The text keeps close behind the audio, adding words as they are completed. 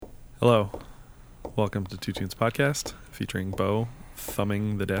Hello. Welcome to Two Tunes Podcast, featuring Bo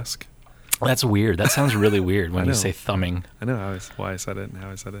thumbing the desk. That's weird. That sounds really weird when you say thumbing. I know why I said it and how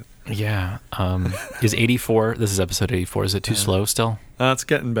I said it. Yeah. Is 84, this is episode 84, is it too slow still? It's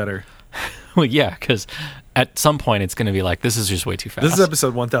getting better. Well, yeah, because at some point it's going to be like, this is just way too fast. This is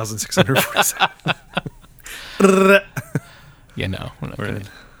episode 1647. Yeah, no. We're not gonna,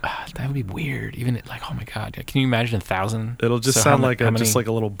 that would be weird. Even like, oh my God. Can you imagine 1,000? It'll just sound like a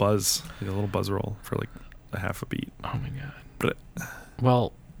little buzz, like a little buzz roll for like a half a beat. Oh my God. But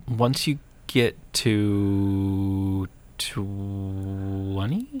well, once you get to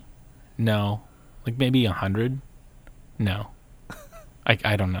 20? No. Like maybe 100? No.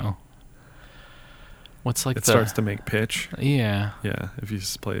 I don't know. What's like it starts to make pitch. Yeah. Yeah, if you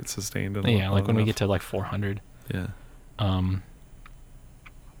just play it sustained. Yeah, like when we get to like 400. Yeah.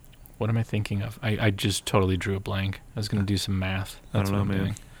 What am I thinking of? I just totally drew a blank. I was going to do some math. That's I don't know, man.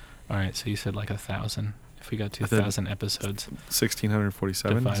 Doing. All right, so you said like 1,000. If we got to 1,000 episodes.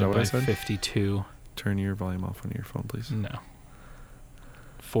 1,647, is that what I said? 52. Turn your volume off on your phone, please. No.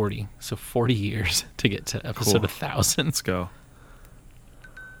 40. So 40 years to get to episode 1,000. Let's go.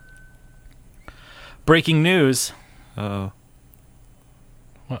 Breaking news. Uh-oh.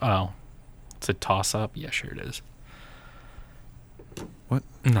 Oh. It's a toss-up? Yeah, sure it is. What?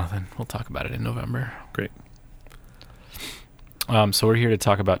 Nothing. We'll talk about it in November. Great. So we're here to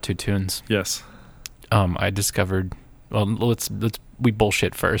talk about Two Tunes. Yes. I discovered... Well, we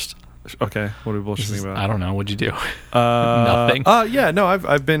bullshit first. Okay. What are we bullshitting about? I don't know. What'd you do? Nothing. Yeah, no,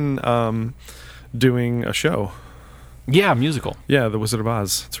 I've been doing a show. Yeah, musical. Yeah, The Wizard of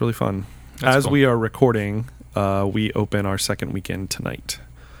Oz. It's really fun. That's cool. We are recording, we open our second weekend tonight.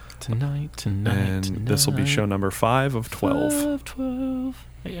 Tonight. And this will be show number 5 of 12. 12.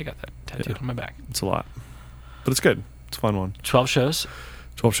 Hey, I got that tattooed on my back. It's a lot. But it's good. It's a fun one. 12 shows?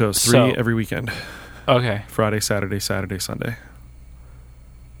 12 shows. 3 every weekend. Okay. Friday, Saturday, Sunday.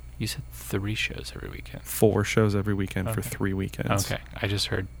 You said 3 shows every weekend. 4 shows every weekend for 3 weekends. Okay. I just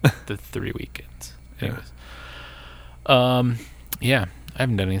heard the 3 weekends. Anyways. Yeah. I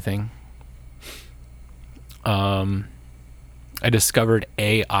haven't done anything. I discovered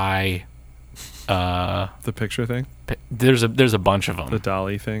AI. The picture thing? There's a bunch of them. The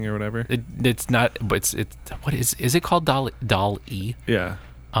DALL-E thing or whatever? It's not, but it's what is it called? DALL-E? Yeah.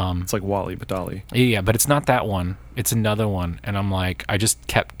 It's like WALL-E, but DALL-E. Yeah, but it's not that one. It's another one. And I'm like, I just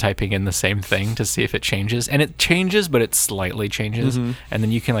kept typing in the same thing to see if it changes. And it changes, but it slightly changes. Mm-hmm. And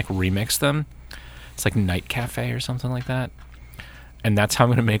then you can like remix them. It's like Night Cafe or something like that. And that's how I'm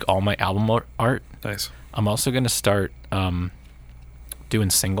going to make all my album art. Nice. I'm also going to start doing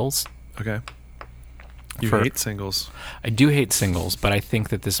singles. Okay. You hate singles. I do hate singles, but I think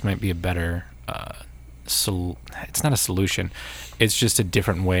that this might be a better... it's not a solution. It's just a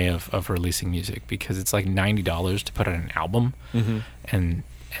different way of releasing music, because it's like $90 to put out an album. Mm-hmm. And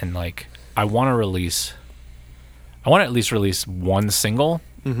like, I want to at least release one single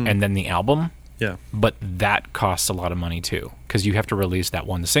and then the album. Yeah. But that costs a lot of money too, because you have to release that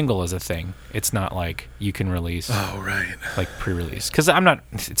one single as a thing. It's not like you can release like pre-release, because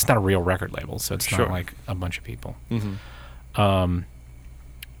it's not a real record label, so it's not like a bunch of people. Mm-hmm.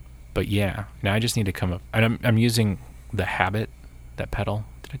 But yeah, now I just need to come up. And I'm using the Habit, that pedal.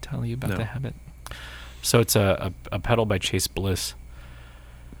 Did I tell you about the Habit? So it's a pedal by Chase Bliss.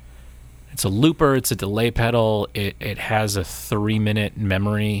 It's a looper. It's a delay pedal. It has a 3-minute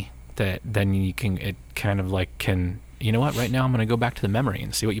memory that then you can. It kind of like can. You know what? Right now I'm going to go back to the memory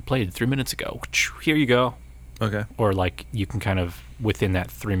and see what you played 3 minutes ago. Here you go. Okay. Or like you can kind of within that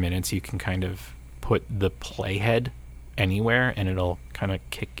 3 minutes you can kind of put the playhead anywhere, and it'll kind of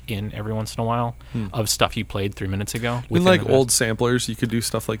kick in every once in a while of stuff you played 3 minutes ago. With like old samplers, you could do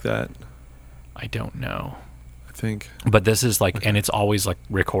stuff like that. I don't know. I think. But this is like, and it's always like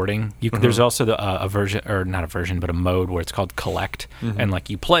recording. There's also a version, or not a version, but a mode where it's called Collect, and like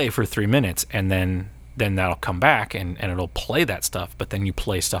you play for 3 minutes, and then that'll come back and it'll play that stuff, but then you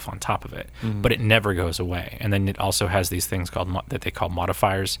play stuff on top of it. But it never goes away. And then it also has these things that they call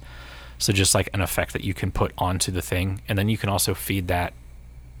modifiers. So just like an effect that you can put onto the thing, and then you can also feed that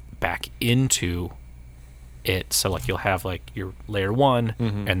back into it. So like you'll have like your layer 1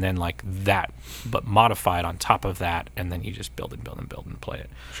 and then like that, but modified on top of that, and then you just build and play it.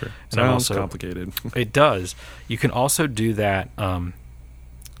 Sure. And sounds complicated. It does. You can also do that.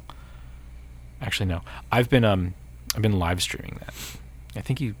 Actually, no. I've been live streaming that. I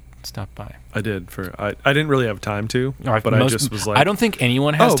think you stopped by. I did. I didn't really have time to, but I just was like... I don't think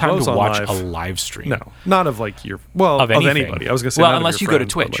anyone has time to watch a live stream. No, not of like of anybody. I was going to say, well, unless you go to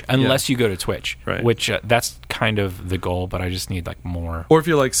Twitch. Unless you go to Twitch, right. Which that's kind of the goal, but I just need like more. Or if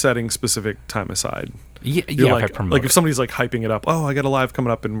you're like setting specific time aside. Yeah, like if somebody's like hyping it up, oh, I got a live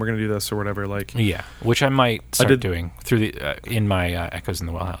coming up and we're gonna do this or whatever. Like, yeah, which I might start doing through the in my Echoes in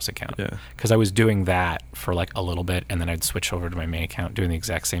the Wellhouse account. Yeah, because I was doing that for like a little bit, and then I'd switch over to my main account, doing the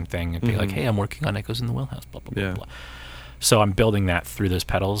exact same thing, and be like, hey, I'm working on Echoes in the Wellhouse. Blah blah blah blah. So I'm building that through those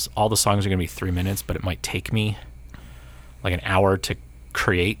pedals. All the songs are gonna be 3 minutes, but it might take me like an hour to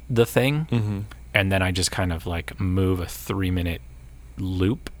create the thing, and then I just kind of like move a 3-minute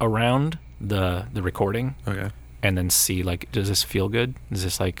loop around the recording, and then see like, does this feel good? Is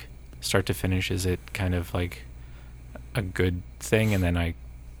this like start to finish? Is it kind of like a good thing? And then I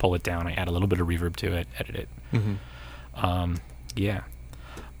pull it down. I add a little bit of reverb to it, edit it.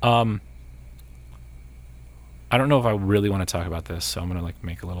 I don't know if I really want to talk about this, so I'm gonna like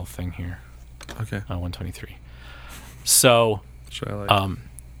make a little thing here. 123. So should I like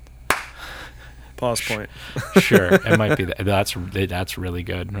pause point? Sure, it might be that's really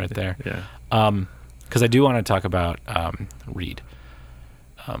good right there. Yeah. Because I do want to talk about Reed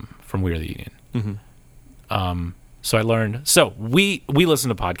from We Are the Union. So I learned. So we listen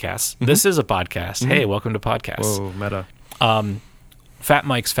to podcasts. This is a podcast. Hey, welcome to podcasts. Whoa, meta. Fat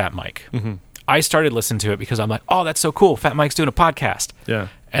Mike's Fat Mike. I started listening to it because I'm like, oh, that's so cool. Fat Mike's doing a podcast. Yeah.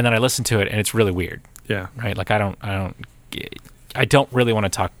 And then I listened to it, and it's really weird. Yeah. Right. Like I don't really want to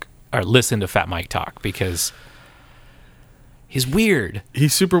talk or listen to Fat Mike talk because he's weird.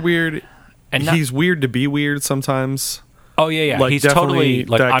 He's super weird. And he's weird to be weird sometimes. Oh yeah. Like, he's totally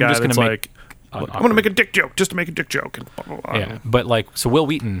like, I'm just gonna make. I'm gonna make a dick joke just to make a dick joke. And blah, blah, blah. Yeah, but like, so Will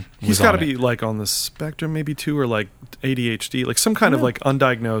Wheaton, he's got to be like on the spectrum, maybe too, or like ADHD, like some kind of like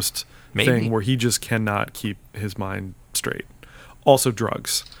undiagnosed thing where he just cannot keep his mind straight. Also,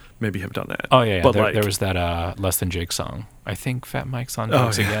 drugs maybe have done that. Oh yeah, but there was that Less Than Jake song. I think Fat Mike's on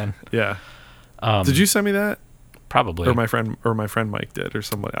drugs again. Yeah. Did you send me that? Probably. Or my friend Mike did, or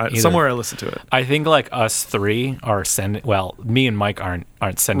somebody. Somewhere I listened to it. I think like us three are sending. Well, me and Mike aren't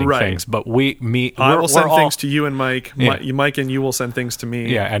sending things, but I will send things to you and Mike. Yeah. Mike and you will send things to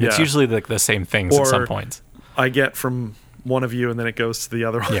me. Yeah, and it's usually like the same things at some points. I get from one of you, and then it goes to the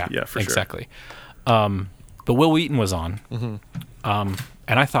other one. Yeah, for exactly. But Will Wheaton was on,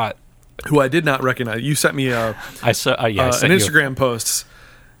 and I thought, who I did not recognize. You sent me an Instagram post.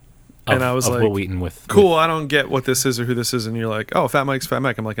 And I was like, Will Wheaton cool, I don't get what this is or who this is. And you're like, oh, Fat Mike's Fat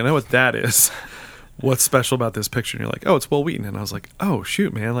Mike. I'm like, I know what that is. What's special about this picture? And you're like, oh, it's Will Wheaton. And I was like, oh,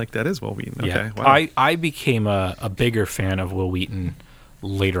 shoot, man. Like, that is Will Wheaton. Yeah. Okay, wow. I became a bigger fan of Will Wheaton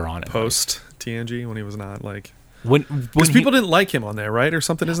later on. Post TNG, when he was not like... Because people didn't like him on there, right? Or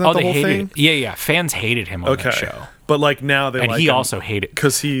something? Isn't that the whole thing? Yeah. Fans hated him on that show. But like now they like him. And he also hated...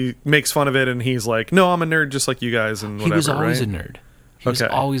 Because he makes fun of it and he's like, no, I'm a nerd just like you guys and whatever, He was always right? a nerd. He was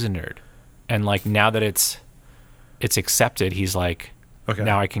always a nerd. And like now that it's accepted, he's like,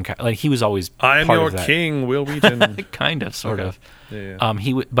 now I can like he was always I'm part your of that. King, Will Wheaton. Kind of, sort of. Yeah.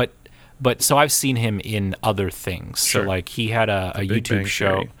 But so I've seen him in other things. Sure. So like he had a YouTube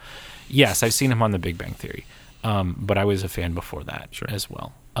show. Theory. Yes, I've seen him on The Big Bang Theory. But I was a fan before that as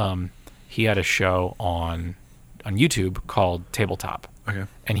well. He had a show on YouTube called Tabletop. Okay.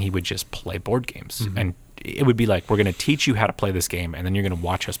 And he would just play board games and it would be like, we're going to teach you how to play this game, and then you're going to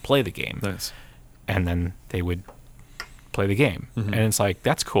watch us play the game. Nice. And then they would play the game. And it's like,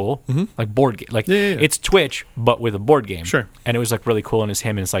 that's cool. Like board game. Like, it's Twitch, but with a board game. Sure. And it was like really cool, and it's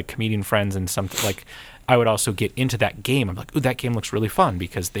him and his like comedian friends and something. Like, I would also get into that game. I'm like, ooh, that game looks really fun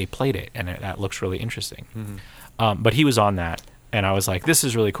because they played it, and that looks really interesting. But he was on that, and I was like, this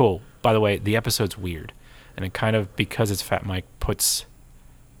is really cool. By the way, the episode's weird. And it kind of, because it's Fat Mike, puts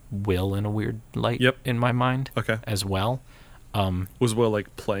Will in a weird light in my mind as well. Was Will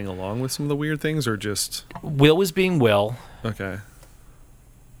like playing along with some of the weird things or just... Will was being Will. Okay.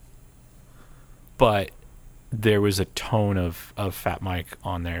 But there was a tone of Fat Mike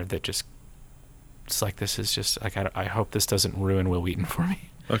on there that just... It's like, this is just... like I hope this doesn't ruin Will Wheaton for me.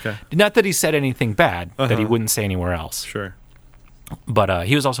 Okay. Not that he said anything bad that he wouldn't say anywhere else. Sure. But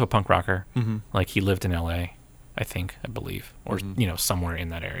he was also a punk rocker. Like he lived in L.A., I believe, or somewhere in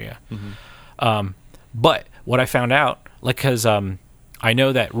that area. But what I found out, like, because I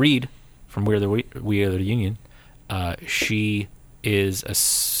know that Reed from We Are the Union, she is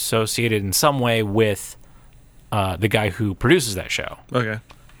associated in some way with the guy who produces that show. Okay.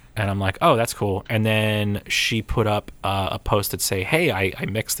 And I'm like, oh, that's cool. And then she put up a post that say, hey, I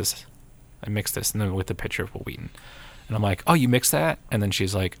mixed this, and then with the picture of Will Wheaton. And I'm like, oh, you mixed that? And then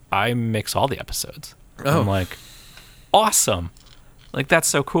she's like, I mix all the episodes. I'm like, awesome. Like, that's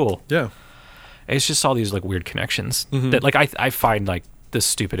so cool. Yeah. It's just all these like weird connections that like I find like the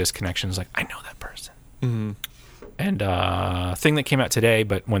stupidest connections. Like, I know that person. And thing that came out today,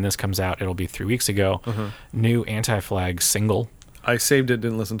 but when this comes out, it'll be 3 weeks ago. New Anti-Flag single. I saved it,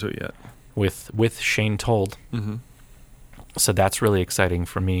 didn't listen to it yet. With Shane Told. So that's really exciting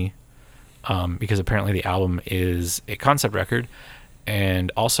for me, because apparently the album is a concept record.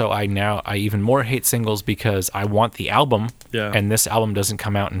 And also I even more hate singles because I want the album, and this album doesn't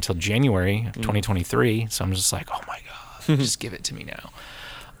come out until January 2023. So I'm just like, oh my God, just give it to me now.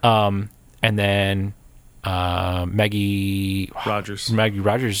 And then Maggie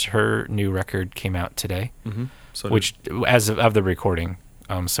Rogers, her new record came out today, so which as of the recording.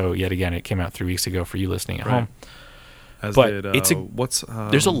 So yet again, it came out 3 weeks ago for you listening at home.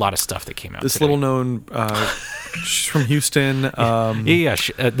 There's a lot of stuff that came out. This today. little known, she's from Houston.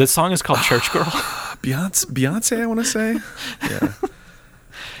 The song is called Church Girl. Beyonce, I want to say. Yeah.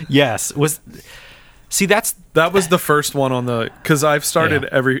 Yes. That was the first one on because I've started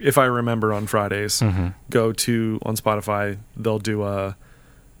if I remember on Fridays, go to on Spotify, they'll do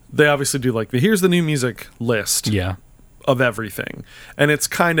they obviously do like here's the new music list of everything. And it's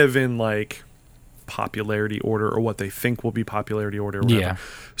kind of in like popularity order or what they think will be popularity order or whatever. Yeah.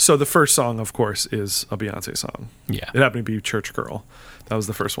 So the first song, of course, is a Beyonce song. Yeah. It happened to be Church Girl. That was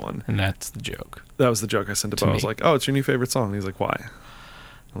the first one. And that's the joke. That was the joke I sent to Bo. I was like, oh, it's your new favorite song. And he's like, why?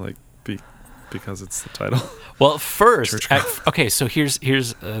 I'm like, because it's the title. Well, first, okay, so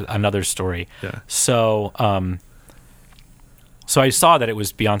here's another story. Yeah. So I saw that it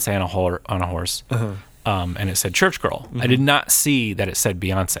was Beyonce on a horse. And it said Church Girl. I did not see that it said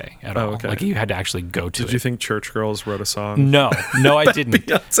Beyonce at all. Okay. Like you had to actually go to it. Did you think Church Girls wrote a song? No, I didn't.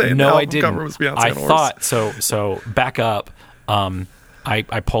 Beyonce no, I didn't. Cover was Beyonce I thought so. Back up. I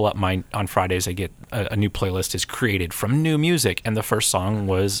pull up on Fridays. I get a new playlist is created from new music, and the first song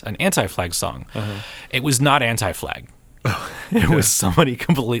was an Anti-Flag song. It was not Anti-Flag. It was somebody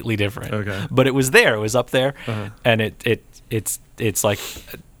completely different. Okay, but it was there. It was up there, and it's like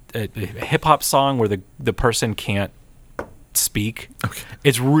a hip hop song where the person can't speak. Okay.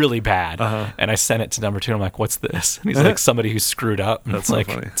 It's really bad. And I sent it to number 2. And I'm like, what's this? And he's like, somebody who's screwed up. And That's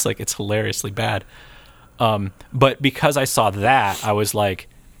funny. It's hilariously bad. But because I saw that, I was like,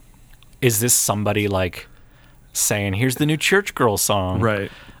 is this somebody like saying, here's the new Church Girl song?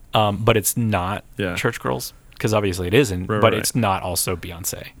 Right. But it's not Church Girls, because obviously it isn't, but it's not also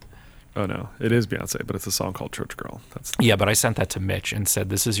Beyonce. Oh no, it is Beyonce, but it's a song called Church Girl. But I sent that to Mitch and said,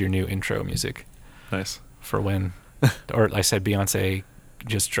 this is your new intro music. Nice. For when, or I said, Beyonce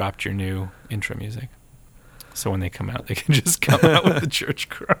just dropped your new intro music. So when they come out, they can just come out with the Church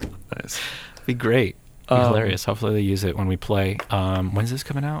Girl. Nice. It'd be great. Hilarious. Hopefully they use it when we play. When's this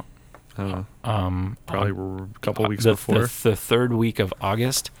coming out? I don't know. Probably a couple weeks before. The third week of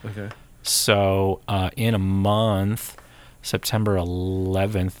August. Okay. So in a month, September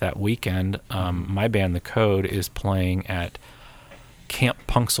 11th, that weekend, my band, The Code, is playing at Camp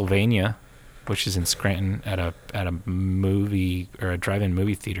Punksylvania, which is in Scranton, at a movie or a drive-in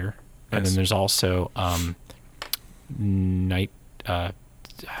movie theater. Nice. And then there's also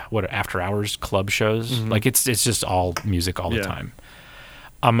after hours club shows. Like it's just all music all the time.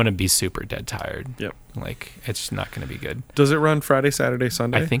 I'm gonna be super dead tired. Yep. Like it's just not gonna be good. Does it run Friday, Saturday,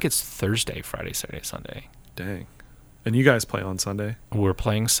 Sunday? I think it's Thursday, Friday, Saturday, Sunday. Dang. And you guys play on Sunday? We're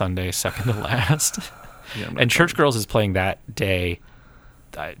playing Sunday, second to last. And Church Girls is playing that day.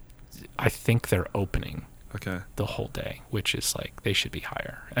 I think they're opening the whole day, which is like they should be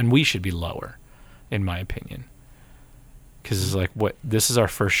higher. And we should be lower, in my opinion. Because it's like, this is our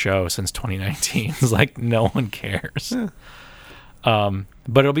first show since 2019. It's like no one cares. Yeah.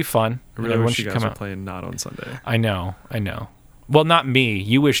 But it'll be fun. I really wish you guys were playing not on Sunday. I know. Well, not me.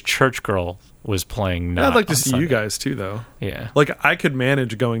 You wish Church Girl was playing not on Sunday. I'd like to see you guys too, though. Yeah. Like, I could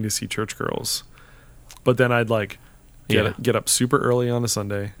manage going to see Church Girls, but then I'd like get up super early on a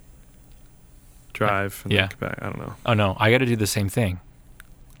Sunday, drive, and then come back. I don't know. Oh, no. I got to do the same thing.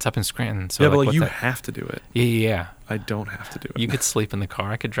 It's up in Scranton. So but like you have to do it. Yeah. I don't have to do it. You could sleep in the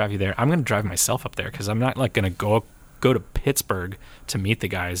car. I could drive you there. I'm going to drive myself up there because I'm not like going to go to Pittsburgh to meet the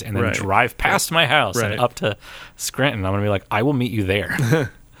guys and then drive past my house and up to Scranton. I'm going to be like, I will meet you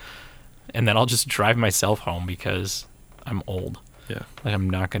there. And then I'll just drive myself home because I'm old. Yeah. Like I'm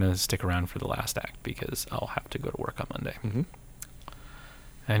not going to stick around for the last act because I'll have to go to work on Monday.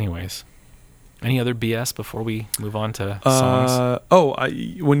 Anyways. Any other BS before we move on to songs?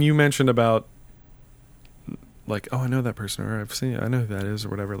 When you mentioned about like, I know that person, or I've seen it, I know who that is, or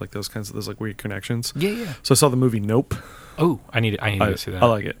whatever, like those like weird connections. Yeah. So I saw the movie Nope. Oh, I need to see that. I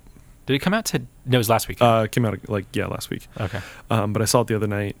like it. Did it come out no, it was last week. It came out last week. Okay. But I saw it the other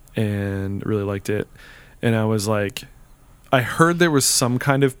night and really liked it. And I was like, I heard there was some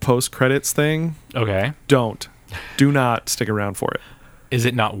kind of post-credits thing. Okay. Don't. Do not stick around for it. Is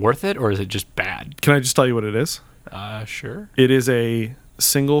it not worth it, or is it just bad? Can I just tell you what it is? Sure. It is a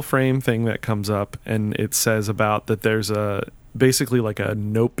single frame thing that comes up, and it says about that there's basically like a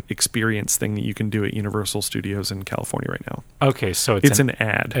Nope experience thing that you can do at Universal Studios in California right now. Okay, so it's an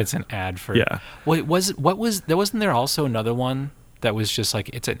ad. It's an ad for... Yeah. Wait, wasn't there also another one that was just like...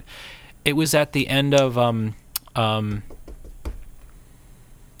 It was at the end of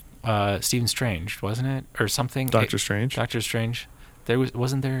Stephen Strange, wasn't it? Or something? Doctor Strange? Doctor Strange.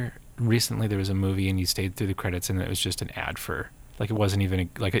 Wasn't there... Recently there was a movie and you stayed through the credits and it was just an ad for... Like, it wasn't even...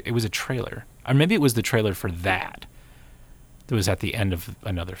 it was a trailer. Or maybe it was the trailer for that. It was at the end of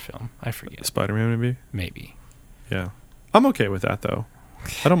another film. I forget. Spider-Man, maybe? Maybe. Yeah. I'm okay with that, though.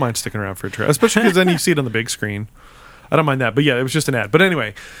 I don't mind sticking around for a trailer, especially because then you see it on the big screen. I don't mind that. But yeah, it was just an ad. But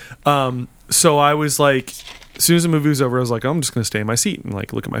anyway, so I was like, as soon as the movie was over, I was like, I'm just going to stay in my seat and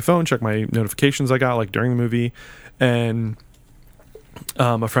like look at my phone, check my notifications I got like during the movie. And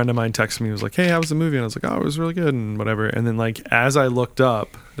a friend of mine texted me, he was like, hey, how was the movie? And I was like, oh, it was really good and whatever. And then like as I looked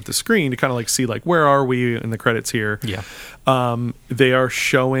up at the screen to kind of like see like where are we in the credits here, they are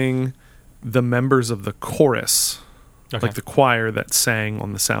showing the members of the chorus, like the choir that sang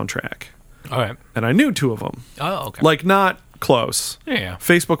on the soundtrack. All right. And I knew two of them. Oh, okay. Like not close. Yeah.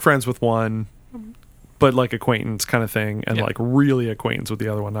 Facebook friends with one, but like acquaintance kind of thing, and like really acquaintance with the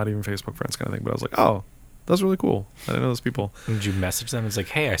other one, not even Facebook friends kind of thing. But I was like, oh, that's really cool. I didn't know those people. Did you message them? It's like,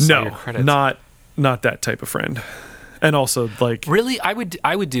 hey, I saw your credits. Not that type of friend. And also, like, really, I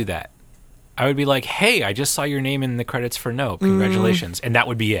would do that. I would be like, hey, I just saw your name in the credits for Nope. Congratulations. And that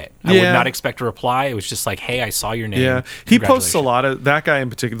would be it. I would not expect a reply. It was just like, hey, I saw your name. Yeah. He posts a lot of, that guy in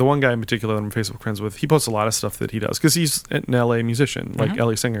particular, the one guy in particular that I'm Facebook friends with, he posts a lot of stuff that he does because he's an LA musician, like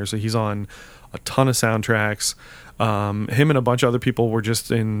LA singer. So he's on a ton of soundtracks. Him and a bunch of other people were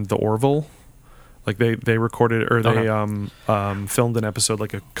just in the Orville. Like they recorded or they filmed an episode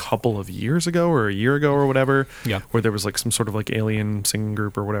like a couple of years ago or a year ago or whatever. Yeah. Where there was like some sort of like alien singing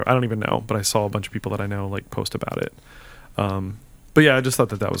group or whatever. I don't even know, but I saw a bunch of people that I know like post about it. But yeah, I just thought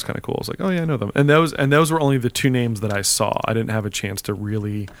that was kind of cool. I was like, oh yeah, I know them. And those were only the two names that I saw. I didn't have a chance to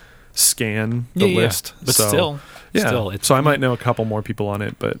really scan the list. But still. So I might know a couple more people on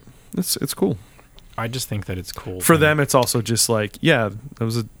it, but it's cool. I just think that it's cool. For them, it's also just like, yeah,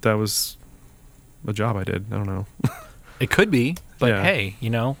 that was a job I did. I don't know. It could be, but hey, you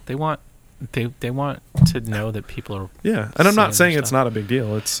know, they want to know that people are. Yeah, and I'm not saying it's not a big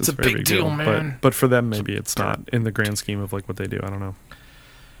deal. It's a very big deal, man. But for them, maybe it's not in the grand scheme of like what they do. I don't know.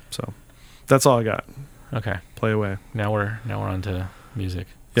 So that's all I got. Okay, play away. Now we're on to music.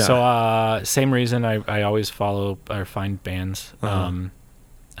 Yeah. So same reason I always follow or find bands. Apple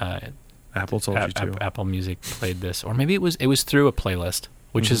told you too. Apple Music played this, or maybe it was through a playlist.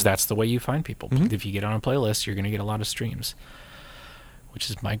 Which is that's the way you find people. If you get on a playlist, you're going to get a lot of streams. Which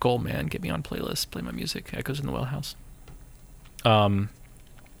is my goal, man. Get me on playlists, play my music. Echoes in the Well House. But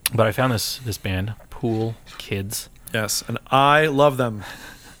I found this band, Pool Kids. Yes, and I love them.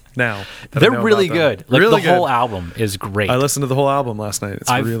 Now they're really good. Like really the whole album is great. I listened to the whole album last night.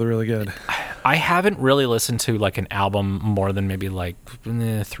 It's really, really good. I haven't really listened to like an album more than maybe like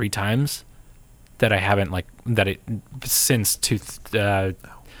 3 times. That I haven't since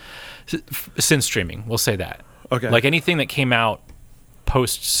streaming. We'll say that. Okay. Like anything that came out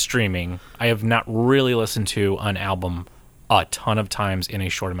post streaming, I have not really listened to an album a ton of times in a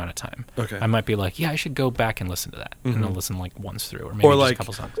short amount of time. Okay. I might be like, yeah, I should go back and listen to that, and I'll listen like once through, or maybe just a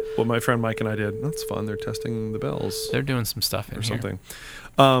couple songs. What my friend Mike and I did. That's fun. They're testing the bells. They're doing some stuff in something.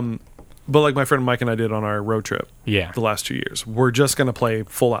 But like my friend Mike and I did on our road trip. Yeah. The last 2 years, we're just gonna play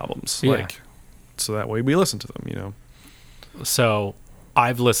full albums. Yeah. So that way we listen to them, you know. So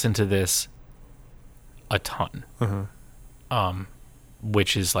I've listened to this a ton,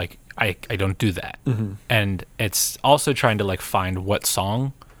 which is like I don't do that, and it's also trying to like find what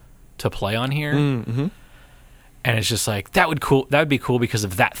song to play on here, and it's just like that would be cool because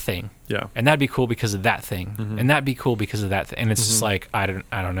of that thing, and that'd be cool because of that thing, and that'd be cool because of that thing, and it's just like I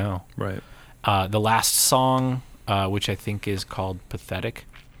don't know, right? The last song, which I think is called Pathetic.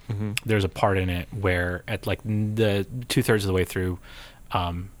 There's a part in it where at like the 2/3 of the way through,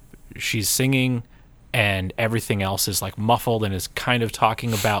 she's singing and everything else is like muffled and is kind of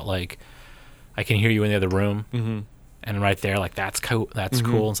talking about like, I can hear you in the other room. And right there, like that's cool. That's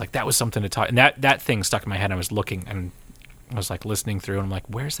cool. It's like, that was something to talk. And that thing stuck in my head. I was looking and I was like listening through and I'm like,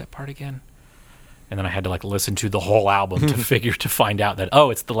 where's that part again? And then I had to like listen to the whole album to find out that,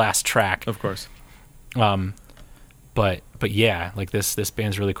 oh, it's the last track. Of course. But yeah, like this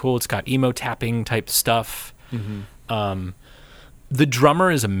band's really cool. It's got emo tapping type stuff. The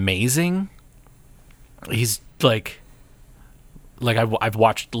drummer is amazing. He's I've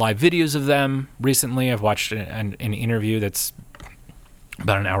watched live videos of them recently. I've watched an interview that's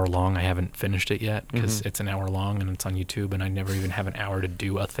about an hour long. I haven't finished it yet because it's an hour long and it's on YouTube, and I never even have an hour to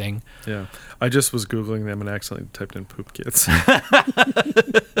do a thing. Yeah, I just was Googling them and accidentally typed in Poop Kids.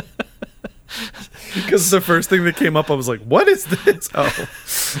 Because the first thing that came up, I was like, what is this? Oh.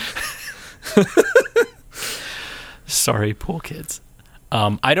 Sorry, Pool Kids.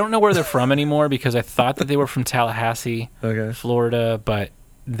 I don't know where they're from anymore because I thought that they were from Tallahassee, Florida, but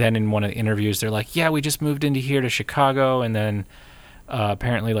then in one of the interviews, they're like, yeah, we just moved into here to Chicago, and then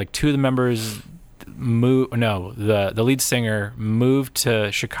apparently like two of the members the lead singer moved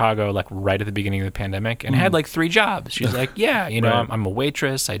to Chicago like right at the beginning of the pandemic and had like 3 jobs. She's like, yeah, you know, right. I'm a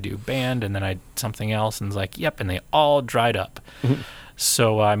waitress, I do band, and then I something else, and it's like, yep, and they all dried up.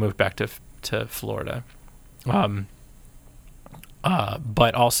 So I moved back to Florida.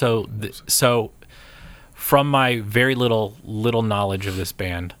 But also, so from my very little knowledge of this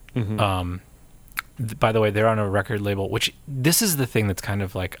band, by the way, they're on a record label, which this is the thing that's kind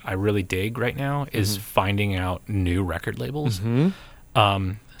of like I really dig right now is finding out new record labels.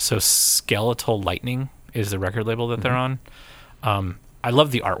 So Skeletal Lightning is the record label that they're on. I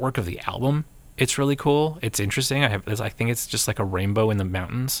love the artwork of the album. It's really cool. It's interesting. I think it's just like a rainbow in the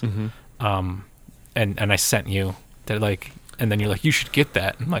mountains. And I sent you that like. And then you're like, you should get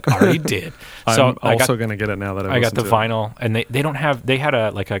that. I'm like, I already did. So I'm also going to get it now that I got the vinyl. And they don't have, they had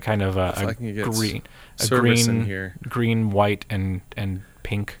a kind of green, white, and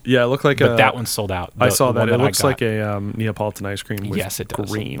pink. Yeah, it looked like but that one's sold out. I saw that. It looks like a Neapolitan ice cream with yes, it does.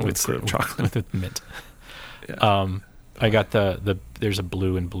 Green instead of chocolate. With mint. Yeah. I got there's a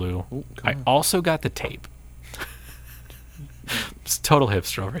blue and blue. Ooh, I also got the tape. It's total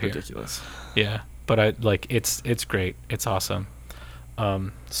hipster over here. Ridiculous. Yeah. But it's great. It's awesome.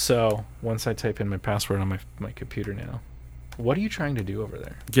 So once I type in my password on my computer now, what are you trying to do over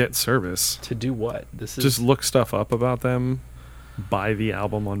there? Get service. To do what? This is just look stuff up about them, buy the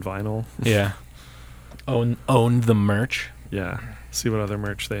album on vinyl. Yeah. Own the merch. Yeah. See what other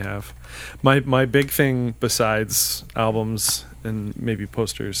merch they have. My big thing besides albums and maybe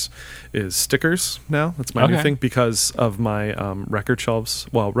posters is stickers now. That's my new thing because of my record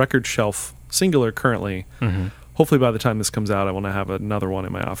shelf singular currently. Hopefully by the time this comes out I want to have another one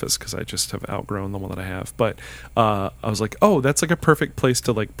in my office because I just have outgrown the one that I have. But I was like, oh, that's like a perfect place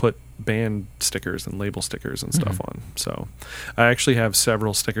to like put band stickers and label stickers and stuff on. So I actually have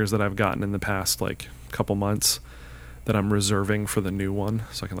several stickers that I've gotten in the past like couple months that I'm reserving for the new one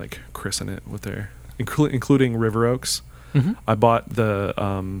so I can like christen it with their including River Oaks. I bought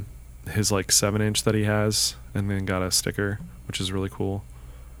the his like 7-inch that he has and then got a sticker, which is really cool.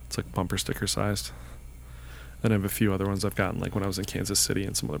 It's like bumper sticker sized. And I have a few other ones I've gotten like when I was in Kansas City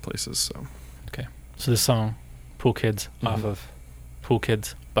and some other places. So okay. So this song, Pool Kids, off of Pool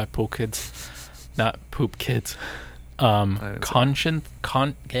Kids by Pool Kids, not Poop Kids. Conscience,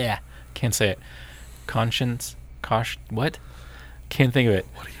 can't say it. Conscience, what? Can't think of it.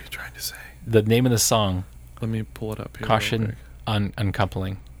 What are you trying to say? The name of the song. Let me pull it up here. Caution,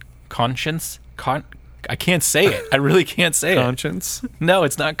 uncoupling. Conscience, I can't say it. I really can't say Conscience? it. No,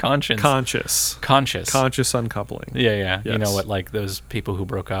 it's not conscience. Conscious uncoupling. Yeah. Yes. You know what, like those people who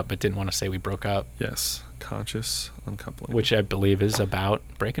broke up but didn't want to say we broke up. Yes. Conscious uncoupling. Which I believe is about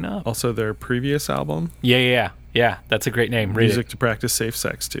breaking up. Also their previous album. Yeah. That's a great name. Music to Practice Safe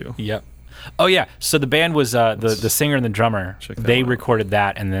Sex too. Yep. Oh yeah. So the band was the singer and the drummer. They recorded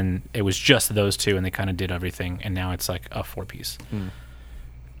that, and then it was just those two, and they kind of did everything. And now it's like a 4-piece.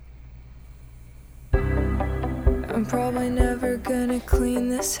 I'm probably never gonna clean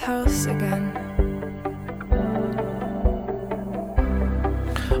this house again.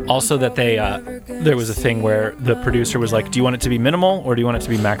 Also, that they there was a thing where the producer was like, "Do you want it to be minimal or do you want it to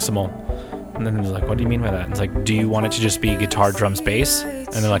be maximal?" And then he's like, "What do you mean by that?" And it's like, "Do you want it to just be guitar, drums, bass?" And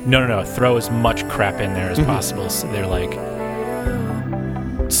they're like, No. Throw as much crap in there as possible." So they're like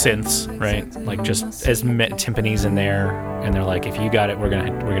synths, right? Like just as timpanis in there, and they're like, "If you got it, we're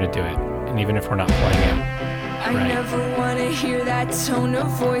gonna do it, and even if we're not playing it." I never want to hear that tone of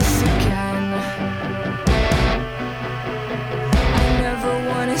voice again. I never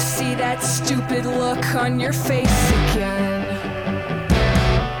want to see that stupid look on your face again.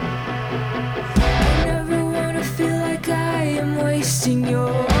 I never want to feel like I am wasting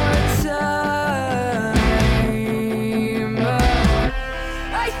your time.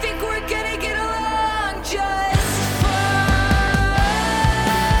 I think we're gonna get along just fine.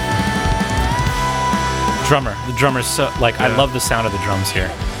 The drummer's so like I love the sound of the drums here.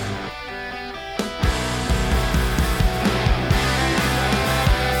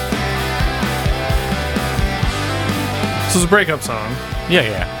 So it's a breakup song.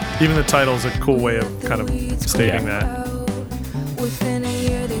 Yeah. Even the title is a cool way of kind of stating that.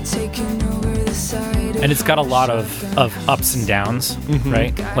 And it's got a lot of ups and downs,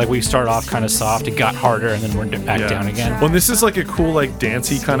 right? Like we started off kind of soft, it got harder, and then we're back down again. Well, this is like a cool, like,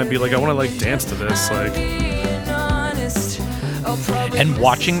 dancey kind of beat. Like, I want to, like, dance to this. Like, and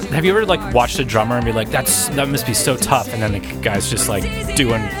watching, have you ever, like, watched a drummer and be like, that must be so tough, and then the guy's just, like,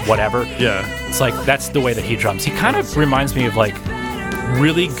 doing whatever? Yeah. It's like, that's the way that he drums. He kind of reminds me of, like,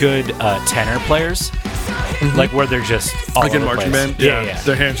 really good tenor players. Like where they're just all like in marching band, yeah.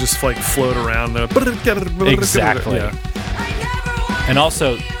 Their hands just like float around. Exactly. Yeah. And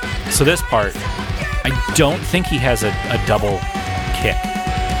also, so this part, I don't think he has a double kick.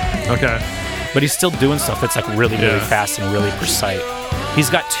 Okay. But he's still doing stuff that's like really fast and really precise.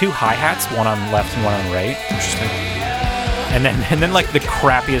 He's got 2 hi-hats, one on left and one on right. Interesting. And then like the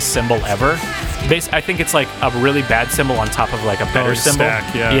crappiest cymbal ever. I think it's like a really bad cymbal on top of like a better cymbal.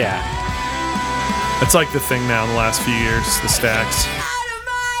 Stack, yeah. It's like the thing now in the last few years, the stacks.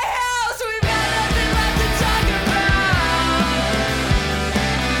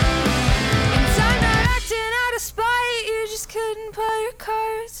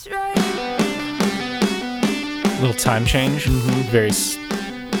 Little time change, very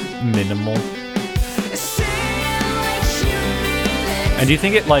minimal. And do you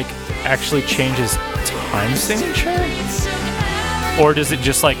think it like actually changes time signature? Or does it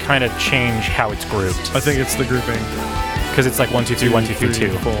just like kind of change how it's grouped? I think it's the grouping. Because it's like 1, 2, 3, 1, 2, 3, 2.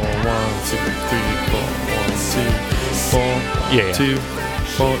 4, 1, 2, 3, 4, 1, 2, 4. Yeah. 2,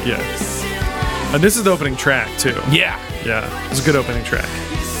 4. Yeah. And this is the opening track too. Yeah. Yeah. It's a good opening track.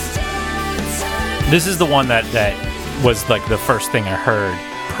 This is the one that was like the first thing I heard.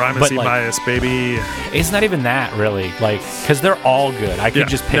 Primacy bias, baby. It's not even that really, like, because they're all good. I could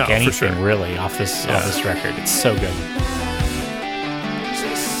just pick anything really off this record. It's so good.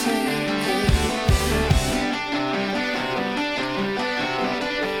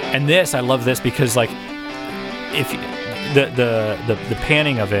 And this, I love this because like, if the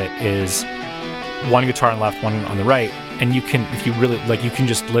panning of it is one guitar on the left, one on the right, and you can, if you really like, you can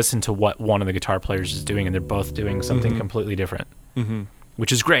just listen to what one of the guitar players is doing, and they're both doing something completely different,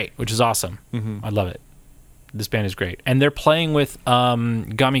 which is great, which is awesome. I love it. This band is great, and they're playing with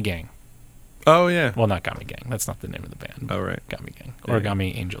Gummy Gang. Oh yeah. Well, not Gummy Gang. That's not the name of the band. Oh right. Gummy Gang.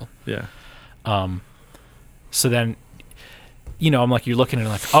 Origami Angel. Yeah. So then, you know, I'm like, you're looking at it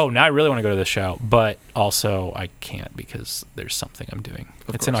like, oh, now I really want to go to the show, but also I can't because there's something I'm doing.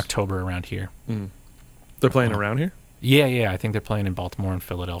 It's in October around here. They're playing around here? Yeah. I think they're playing in Baltimore and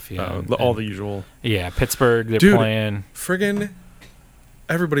Philadelphia. All the usual. Yeah, Pittsburgh. They're playing. Friggin'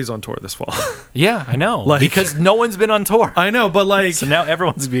 everybody's on tour this fall. Yeah, I know. Like, because no one's been on tour. I know, but like, so now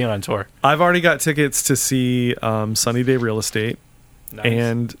everyone's being on tour. I've already got tickets to see Sunny Day Real Estate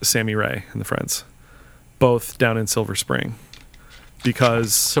and Sammy Ray and the Friends, both down in Silver Spring.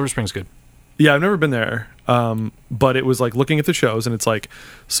 Because Silver Spring's good. Yeah, I've never been there. But it was like looking at the shows, and it's like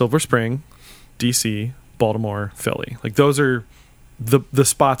Silver Spring, DC, Baltimore, Philly. Like those are the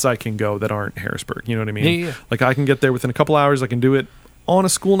spots I can go that aren't Harrisburg. You know what I mean? Yeah. Like I can get there within a couple hours. I can do it on a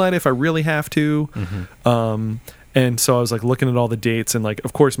school night if I really have to. And so I was like looking at all the dates, and like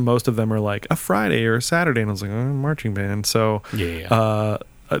of course most of them are like a Friday or a Saturday, and I was like, marching band. So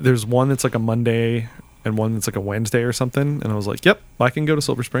there's one that's like a Monday and one that's like a Wednesday or something, and I was like, yep, I can go to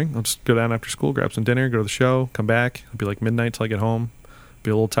Silver Spring. I'll just go down after school, grab some dinner, go to the show, come back. It'll be like midnight till I get home.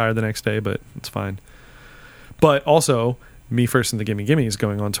 Be a little tired the next day, but it's fine. But also, Me First and the Gimme Gimme is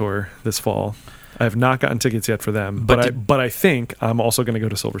going on tour this fall. I have not gotten tickets yet for them, but I think I'm also going to go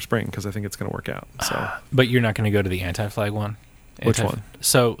to Silver Spring because I think it's going to work out. So, but you're not going to go to the Anti-Flag one? Which one?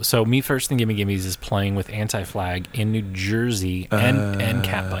 So Me First and Gimme Gimmes is playing with Anti-Flag in New Jersey and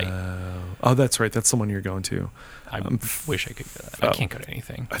Catbite. Oh, that's right. That's the one you're going to. I wish I could go to that. I can't go to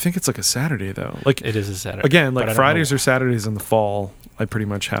anything. I think it's like a Saturday though. Like it is a Saturday. Again, like Fridays or Saturdays in the fall, I pretty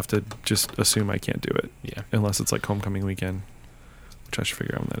much have to just assume I can't do it. Yeah. Unless it's like homecoming weekend, which I should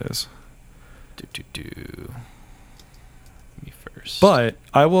figure out when that is. Me First. But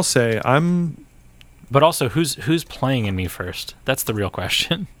I will say But also, who's playing in Me First? That's the real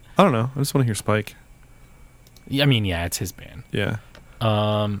question. I don't know. I just want to hear Spike. I mean, yeah, it's his band. Yeah.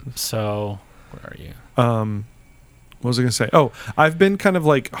 So where are you? What was I gonna say? Oh, I've been kind of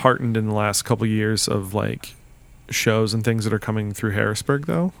like heartened in the last couple of years of like shows and things that are coming through Harrisburg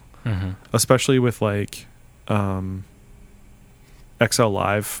though. Especially with like XL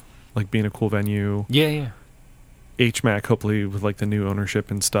Live, like being a cool venue. Yeah. HMAC, hopefully with like the new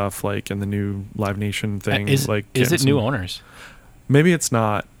ownership and stuff, like and the new Live Nation thing. Is it new owners? Maybe it's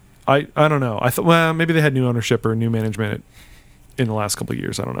not. I don't know. I thought, well, maybe they had new ownership or new management in the last couple of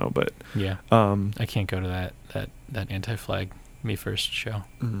years. I don't know, but yeah, I can't go to that Anti-Flag Me First show.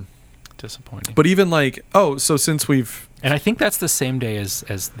 Mm-hmm. Disappointing. But even like, so since we've, and I think that's the same day as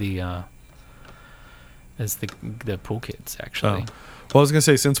the Pool Kids, actually. Well, I was gonna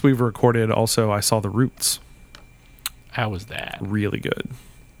say, since we've recorded, also I saw The Roots. How was that? Really good,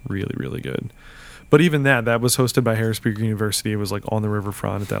 really, really good. But even that was hosted by Harrisburg University. It was like on the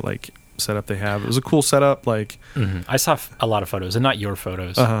riverfront at that like setup they have. It was a cool setup. Like, I saw a lot of photos, and not your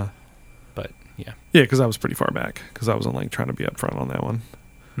photos. But yeah, because I was pretty far back because I wasn't like trying to be up front on that one.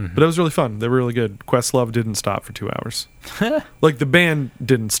 Mm-hmm. But it was really fun. They were really good. Questlove didn't stop for 2 hours. Like the band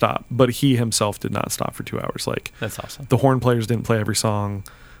didn't stop, but he himself did not stop for 2 hours. Like, that's awesome. The horn players didn't play every song.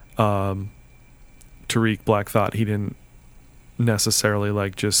 Tariq Black Thought, he didn't necessarily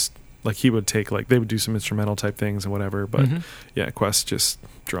like just. Like he would take like they would do some instrumental type things and whatever, but yeah, Quest just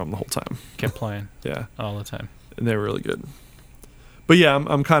drummed the whole time, kept playing, yeah, all the time, and they were really good. But yeah,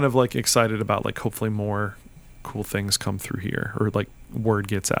 I'm kind of like excited about like hopefully more cool things come through here, or like word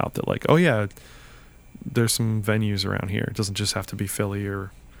gets out that like, oh yeah, there's some venues around here. It doesn't just have to be Philly or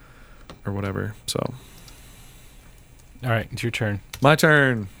whatever. So, all right, it's your turn. My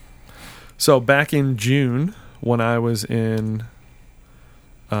turn. So back in June when I was in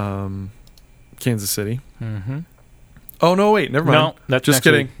Kansas City. Mm-hmm. Oh no! Wait, never mind. No, that's just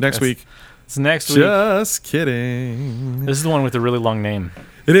kidding. Next week. It's next week. Just kidding. This is the one with the really long name.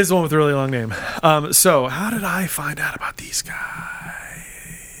 It is the one with the really long name. So how did I find out about these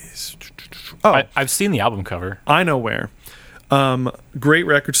guys? Oh, I've seen the album cover. I know where. Great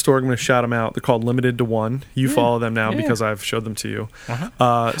record store. I'm going to shout them out. They're called Limited to One. You follow them now because I've showed them to you.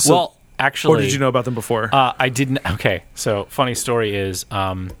 Well. Actually, or did you know about them before? I didn't. Okay, so funny story is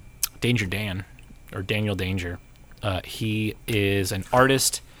Danger Dan, or Daniel Danger. He is an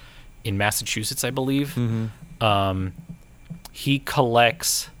artist in Massachusetts, I believe. Mm-hmm. He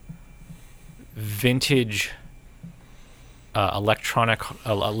collects vintage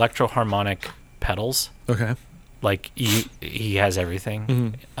electro-harmonic pedals. Okay. Like he has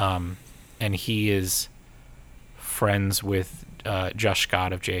everything. Mm-hmm. And he is friends with Josh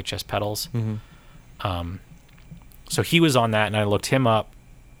Scott of JHS Pedals. Mm-hmm. So he was on that, and I looked him up.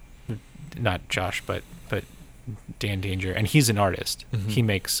 Not Josh, but Dan Danger, and he's an artist. Mm-hmm. He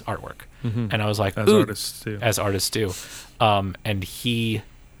makes artwork, and I was like, as artists do. And he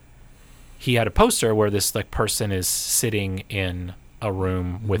had a poster where this like person is sitting in a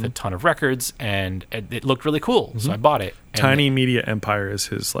room with a ton of records, and it looked really cool. So I bought it. Tiny Media Empire is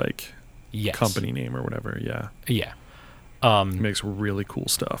his like company name or whatever. Yeah. He makes really cool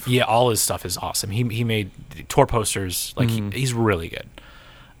stuff. Yeah, all his stuff is awesome. He made tour posters. Like he's really good.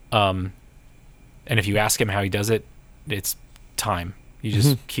 And if you ask him how he does it, it's time. You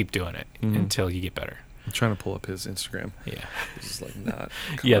just keep doing it until you get better. I'm trying to pull up his Instagram. Yeah, this is like not.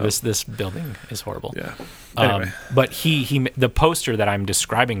 This building is horrible. Yeah. Anyway, but he the poster that I'm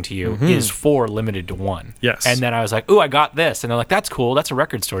describing to you is for Limited to One. Yes. And then I was like, "Ooh, I got this," and they're like, "That's cool. That's a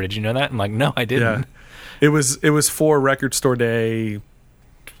record store. Did you know that?" I'm like, "No, I didn't." Yeah. It was for Record Store Day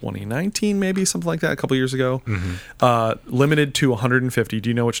 2019, maybe something like that, a couple years ago. Mm-hmm. Limited to 150. Do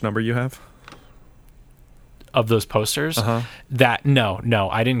you know which number you have? Of those posters? That no,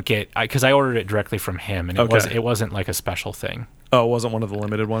 I didn't get, because I ordered it directly from him, and it wasn't like a special thing. Oh, it wasn't one of the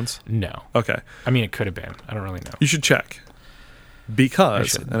limited ones? No. Okay. I mean, it could have been. I don't really know. You should check.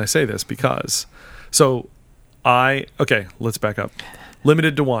 Because, and I say this because, let's back up.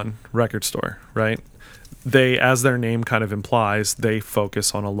 Limited to One record store, right? They, as their name kind of implies, they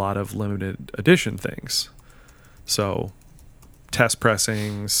focus on a lot of limited edition things. So, test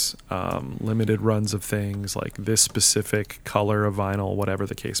pressings, limited runs of things, like this specific color of vinyl, whatever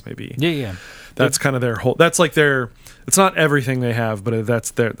the case may be. Yeah. That's kind of their whole. That's like their. It's not everything they have, but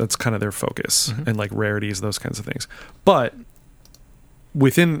that's kind of their focus, and like rarities, those kinds of things. But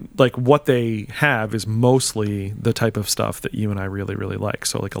within like what they have is mostly the type of stuff that you and I really, really like.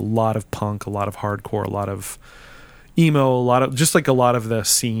 So like a lot of punk, a lot of hardcore, a lot of emo, a lot of the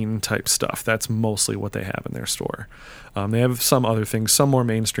scene type stuff. That's mostly what they have in their store. They have some other things, some more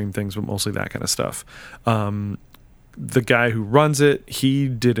mainstream things, but mostly that kind of stuff. The guy who runs it, he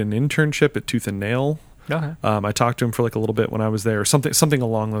did an internship at Tooth and Nail. Okay. I talked to him for like a little bit when I was there, something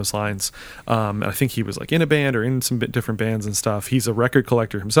along those lines. And I think he was like in a band or in some different bands and stuff. He's a record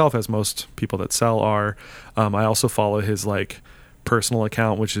collector himself, as most people that sell are. I also follow his like personal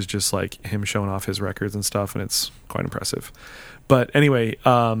account, which is just like him showing off his records and stuff, and it's quite impressive. But anyway,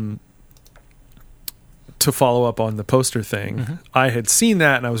 to follow up on the poster thing, I had seen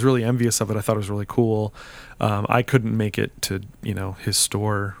that and I was really envious of it. I thought it was really cool. I couldn't make it to his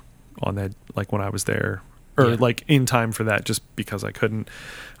store on that, like when I was there, or like in time for that, just because I couldn't.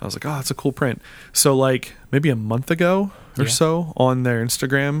 I was like, oh, that's a cool print. So like maybe a month ago or so on their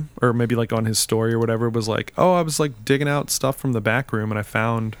Instagram, or maybe like on his story or whatever, it was like, oh, I was like digging out stuff from the back room and I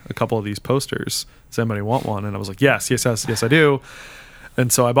found a couple of these posters. Does anybody want one? And I was like, yes, I do.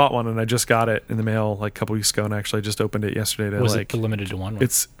 And so I bought one, and I just got it in the mail like a couple weeks ago, and actually I just opened it yesterday. Was it the limited to one?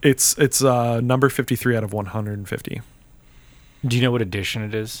 It's number 53 out of 150. Do you know what edition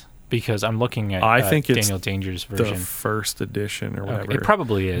it is? Because I'm looking at I think Daniel Danger's version. The first edition or whatever. Okay. It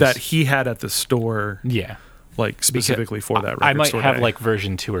probably is. That he had at the store. Yeah. Like specifically for that record I might store have day. like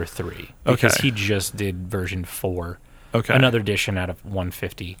version 2 or 3. Because he just did version 4. Okay. Another edition out of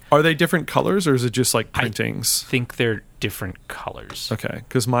 150. Are they different colors, or is it just like printings? I think they're different colors. Okay,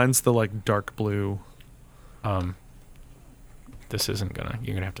 because mine's the like dark blue. This isn't gonna.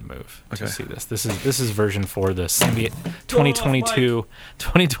 You're gonna have to move to see this. This is version 4, the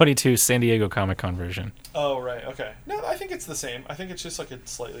 2022 San Diego Comic-Con version. Oh right, okay. No, I think it's the same. I think it's just like a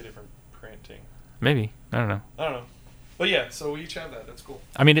slightly different printing. Maybe, I don't know. But yeah, so we each have that. That's cool.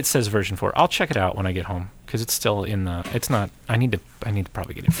 I mean, it says version 4. I'll check it out when I get home because it's still in the. It's not. I need to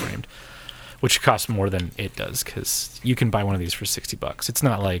probably get it framed, which costs more than it does because you can buy one of these for $60. It's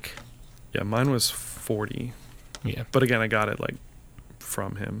not like. Yeah, mine was 40. Yeah, but again, I got it like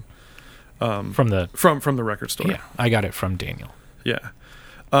from him. From the record store. Yeah, I got it from Daniel. Yeah.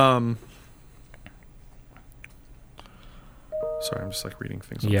 Sorry, I'm just like reading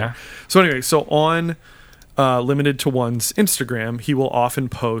things. Yeah. So anyway, so on Limited to One's Instagram, he will often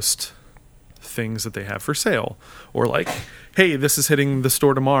post things that they have for sale, or like, hey, this is hitting the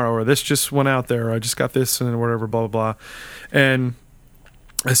store tomorrow, or this just went out there, or I just got this and whatever, blah, blah, blah. And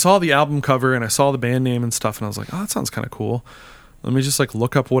I saw the album cover and I saw the band name and stuff, and I was like, oh, that sounds kind of cool. Let me just like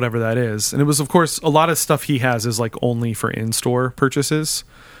look up whatever that is. And it was, of course, a lot of stuff he has is like only for in-store purchases,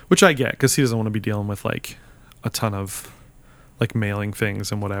 which I get because he doesn't want to be dealing with like a ton of like mailing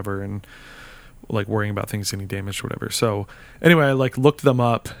things and whatever, and like worrying about things getting damaged or whatever. So anyway, I like looked them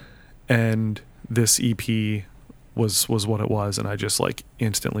up, and this EP was what it was, and I just like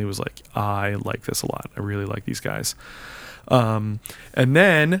instantly was like, I like this a lot. I really like these guys. And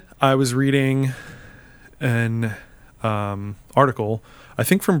then I was reading an article, I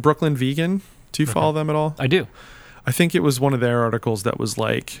think from Brooklyn Vegan. Do you follow them at all? I do. I think it was one of their articles that was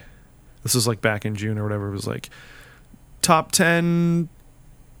like, this was like back in June or whatever. It was like top 10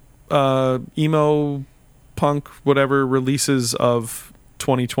 emo punk whatever releases of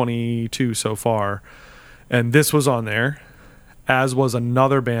 2022 so far, and this was on there, as was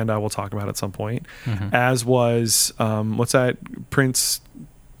another band I will talk about at some point, as was what's that, Prince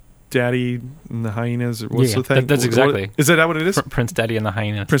Daddy and the Hyenas, or what's the thing? That's exactly. Is that what it is? Prince Daddy and the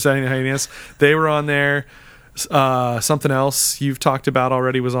Hyenas. Prince Daddy and the Hyenas. They were on there. Something else you've talked about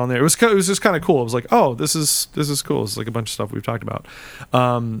already was on there. It was just kind of cool. It was like, oh, this is cool. It's like a bunch of stuff we've talked about.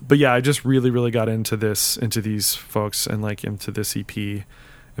 But yeah, I just really got into these folks, and like into this EP in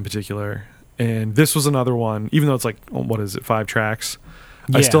particular. And this was another one, even though it's like, what is it, 5 tracks?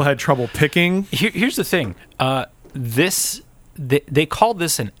 Yeah. I still had trouble picking. Here's the thing. They call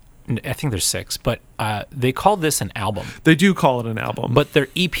this I think there's 6, but they call this an album. They do call it an album. But their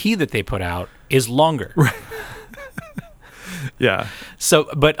EP that they put out is longer. Right. Yeah. So,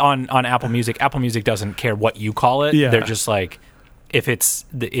 but on Apple Music doesn't care what you call it. Yeah. They're just like, if it's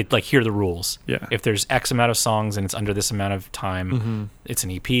like, here are the rules. Yeah. If there's X amount of songs and it's under this amount of time, it's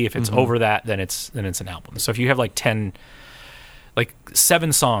an EP. If it's over that, then it's an album. So if you have like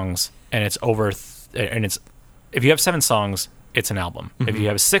 7 songs and it's over, if you have 7 songs, it's an album. If you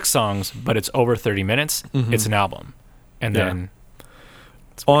have 6 songs but it's over 30 minutes, it's an album. And then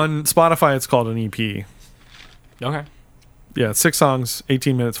on Spotify, it's called an EP. Okay. Yeah, 6 songs,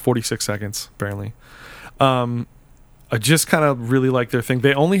 18 minutes, 46 seconds, apparently. I just kind of really like their thing.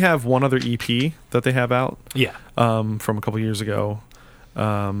 They only have one other EP that they have out. Yeah. From a couple years ago.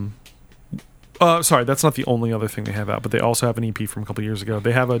 Sorry, that's not the only other thing they have out, but they also have an EP from a couple years ago.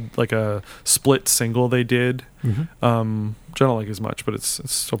 They have a split single they did, which I don't like as much, but it's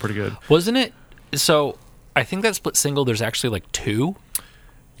still pretty good. Wasn't it? So I think that split single, there's actually like 2.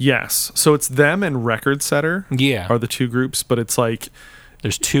 Yes. So it's them and Record Setter. Yeah. Are the 2 groups, but it's like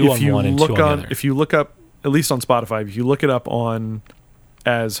there's 2 on one and 2 on the other. If you look up, at least on Spotify, if you look it up on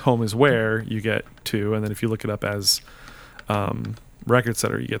as Home Is Where, you get 2, and then if you look it up as Record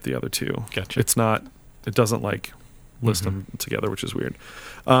Setter, you get the other 2. Gotcha. It doesn't like list them together, which is weird.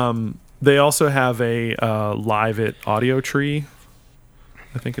 They also have a Live at Audio Tree,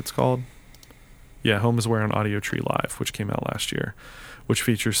 I think it's called. Yeah, Home Is Where on Audio Tree Live, which came out last year, which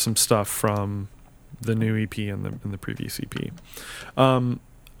features some stuff from the new EP and the previous EP.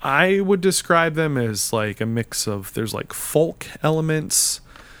 I would describe them as like a mix of, there's like folk elements,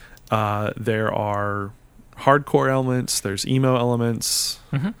 there are hardcore elements, there's emo elements,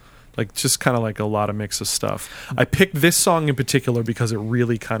 like just kind of like a lot of mix of stuff. I picked this song in particular because it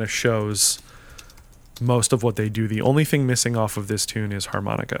really kind of shows most of what they do. The only thing missing off of this tune is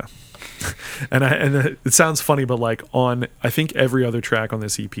harmonica. and it sounds funny, but like on, I think every other track on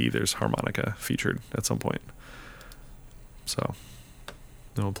this EP, there's harmonica featured at some point. So,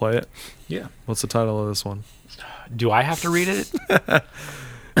 then we'll play it. Yeah. What's the title of this one? Do I have to read it?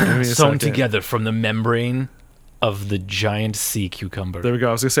 Sewn together from the membrane of the giant sea cucumber. There we go.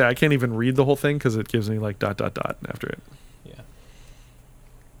 I was gonna say I can't even read the whole thing because it gives me like ... after it. Yeah.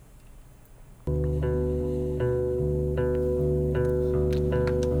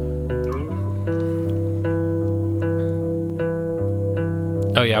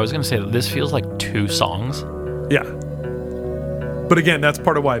 Oh yeah, I was gonna say that this feels like 2 songs. Yeah. But again, that's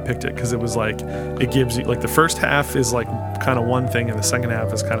part of why I picked it, because it was like, it gives you, like, the first half is like kind of one thing and the second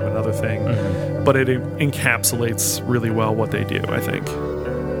half is kind of another thing. But it encapsulates really well what they do, I think.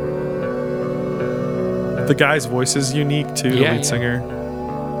 The guy's voice is unique too, the lead singer.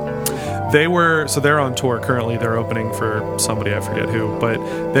 They're on tour currently. They're opening for somebody, I forget who, but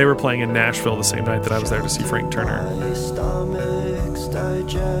they were playing in Nashville the same night that I was there to see Frank Turner.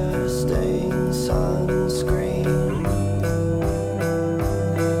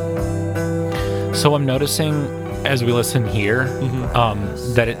 So I'm noticing as we listen here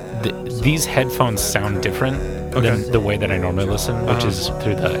that these headphones sound different than the way that I normally listen, which is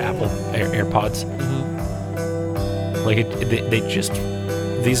through the Apple AirPods. Like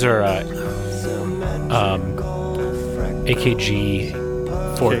these are AKG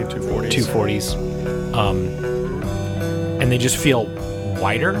 240s, and they just feel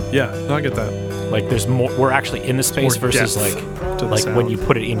wider. Yeah, no, I get that. Like there's more. We're actually in the space versus like when you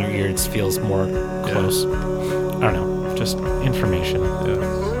put it in your ear, it feels more close. I don't know, just information. Yeah.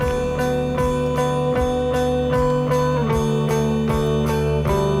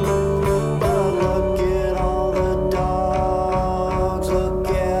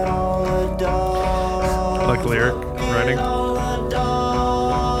 Like lyric writing.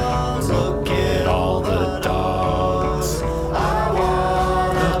 Look at all the dogs.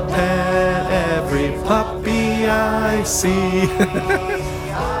 Pet every puppy I see.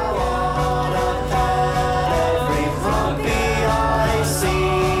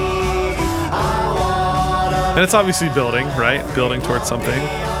 And it's obviously building, right? Building towards something.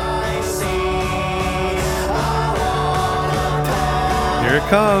 Here it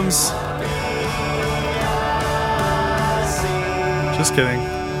comes. Just kidding.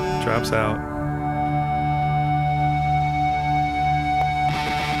 Drops out.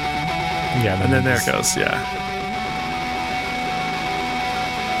 Yeah, and then there it goes. Yeah.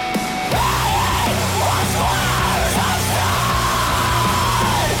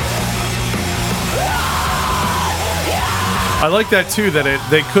 I like that too, that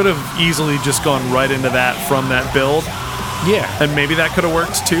they could have easily just gone right into that from that build. Yeah. And maybe that could have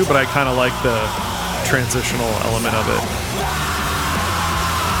worked too, but I kind of like the transitional element of it.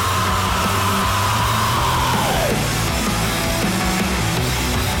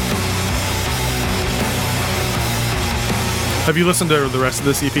 Have you listened to the rest of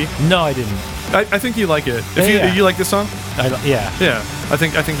this EP? No, I didn't. I think you like it. If you like this song? Yeah. Yeah. I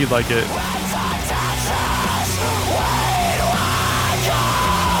think you'd like it.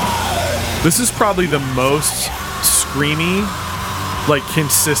 This is probably the most screamy, like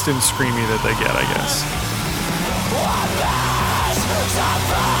consistent screamy that they get, I guess.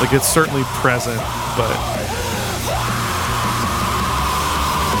 Like it's certainly present, but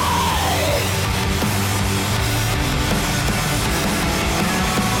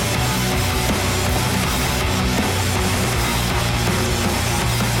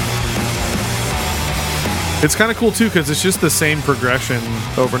it's kind of cool too, because it's just the same progression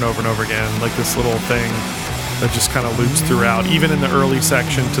over and over and over again, like this little thing that just kind of loops throughout, even in the early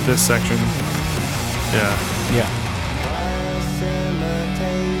section to this section. Yeah. Yeah.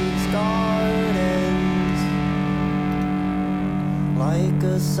 Like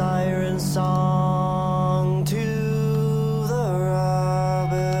a siren song to the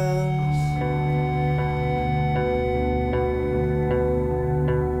robins.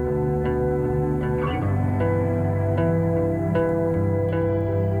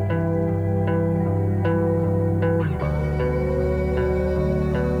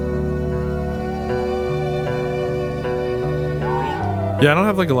 Yeah, I don't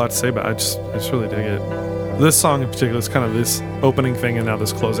have like a lot to say about it. I just really dig it. This song in particular is kind of this opening thing and now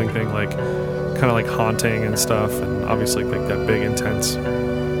this closing thing, like kind of like haunting and stuff, and obviously like that big intense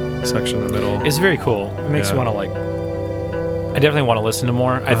section in the middle. It's very cool. It makes you want to, like... I definitely want to listen to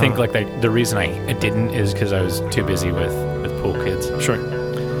more. I think, like, the reason I didn't is because I was too busy with Pool Kids. Sure.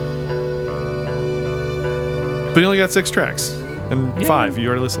 But you only got 6 tracks. And 5. You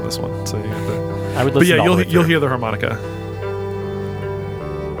already listened to this one. So you have to... I would listen But yeah, you'll hear the harmonica.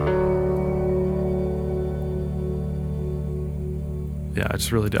 Yeah, I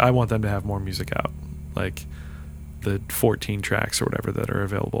just really do. I want them to have more music out. Like the 14 tracks or whatever that are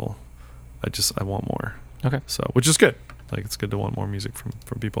available. I want more. Okay. So, which is good. Like, it's good to want more music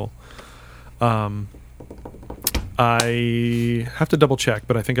from people. I have to double check,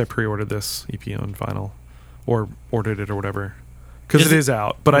 but I think I pre-ordered this EP on vinyl or ordered it or whatever. Because it is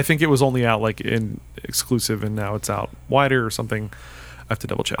out, but I think it was only out like in exclusive, and now it's out wider or something. I have to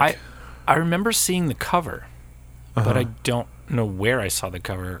double check. I remember seeing the cover, but I don't know where I saw the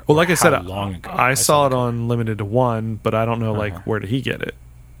cover. Well, like I said, long ago I saw it on Limited to One, but I don't know like where did he get it?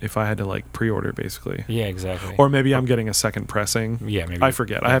 If I had to like pre-order, basically. Yeah, exactly. Or maybe I'm getting a second pressing. Yeah, maybe. I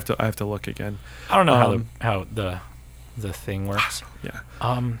forget. I have to look again. I don't know how the thing works. Yeah.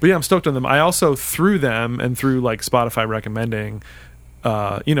 But yeah, I'm stoked on them. I also, through them and through like Spotify recommending,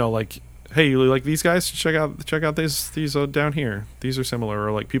 like, hey, you like these guys? Check out these down here. These are similar,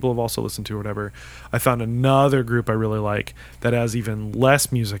 or like people have also listened to or whatever. I found another group I really like that has even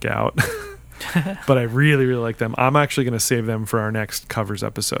less music out, but I really, really like them. I'm actually going to save them for our next covers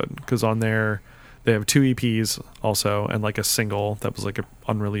episode, because on there they have 2 EPs also and like a single that was like an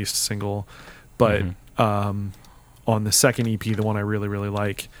unreleased single, but on the second EP, the one I really, really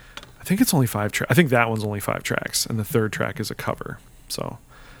like, I think it's only 5 tracks. I think that one's only 5 tracks, and the third track is a cover. So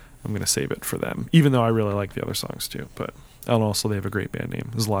I'm going to save it for them, even though I really like the other songs too. But and also they have a great band name.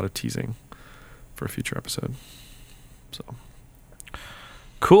 There's a lot of teasing for a future episode. So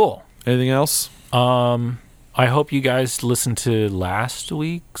cool. Anything else? I hope you guys listened to last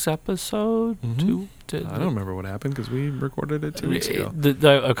week's episode. I don't remember what happened because we recorded it 2 weeks ago.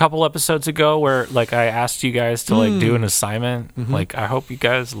 A couple episodes ago, where like I asked you guys to like do an assignment. Like, I hope you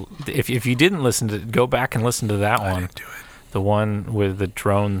guys, if you didn't listen to it, go back and listen to that one. I didn't do it. The one with the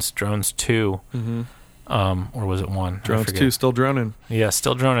drones 2. Or was it 1? Drones 2, still droning. Yeah,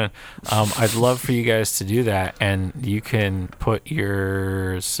 still droning. I'd love for you guys to do that, and you can put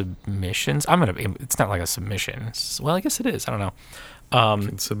your submissions. It's not like a submission. Well, I guess it is. I don't know. You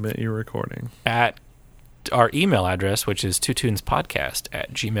can submit your recording at our email address, which is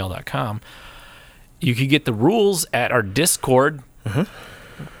twotunespodcast@gmail.com. You could get the rules at our Discord,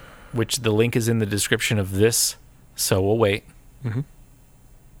 which the link is in the description of this. So we'll wait. What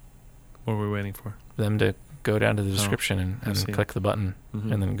are we waiting for? Them to go down to the description and click the button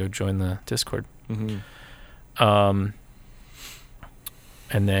and then go join the Discord. And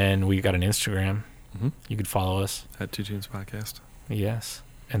then we got an Instagram. You could follow us at Two Tunes Podcast. Yes.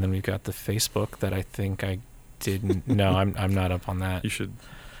 And then we've got the Facebook that I think I didn't. No, I'm not up on that. You should.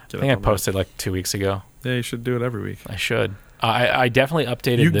 I think I posted like 2 weeks ago. Yeah, you should do it every week. I should. I definitely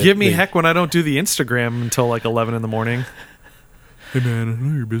updated. You give me heck when I don't do the Instagram until like 11 in the morning. Hey man, I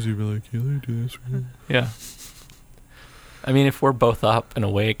know you're busy, but like, can I do this for you? Yeah. I mean, if we're both up and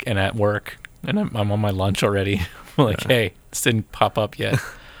awake and at work, and I'm on my lunch already, I'm like, hey, this didn't pop up yet.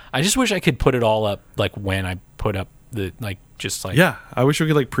 I just wish I could put it all up like when I put up the Yeah, I wish we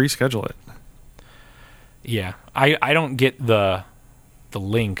could like pre-schedule it. Yeah, I don't get the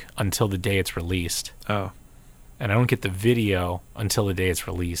link until the day it's released. Oh. And I don't get the video until the day it's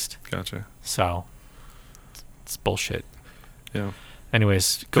released. Gotcha. So it's bullshit. Yeah.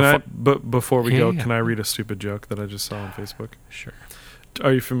 Anyways, but before we go, can I read a stupid joke that I just saw on Facebook? Sure.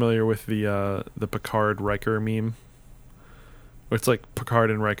 Are you familiar with the Picard Riker meme? Where it's like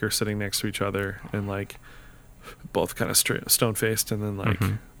Picard and Riker sitting next to each other and like both kind of stone faced, and then like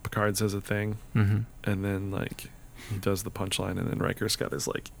Picard says a thing, and then like he does the punchline, and then Riker's got his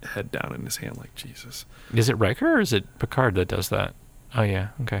like head down in his hand, like Jesus. Is it Riker or is it Picard that does that? Oh yeah,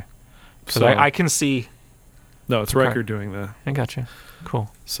 okay. Because I can see. No, it's Picard. Riker doing the. I gotcha.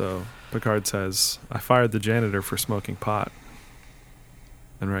 Cool. So Picard says, "I fired the janitor for smoking pot,"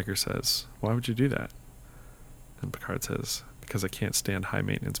 and Riker says, "Why would you do that?" And Picard says, "Because I can't stand high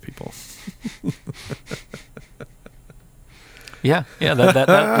maintenance people." Yeah.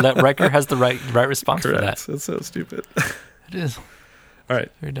 That Riker has the right response Correct. for that. That's so stupid. It is. All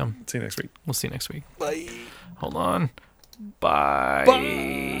right. Very dumb. See you next week. We'll see you next week. Bye. Hold on. Bye.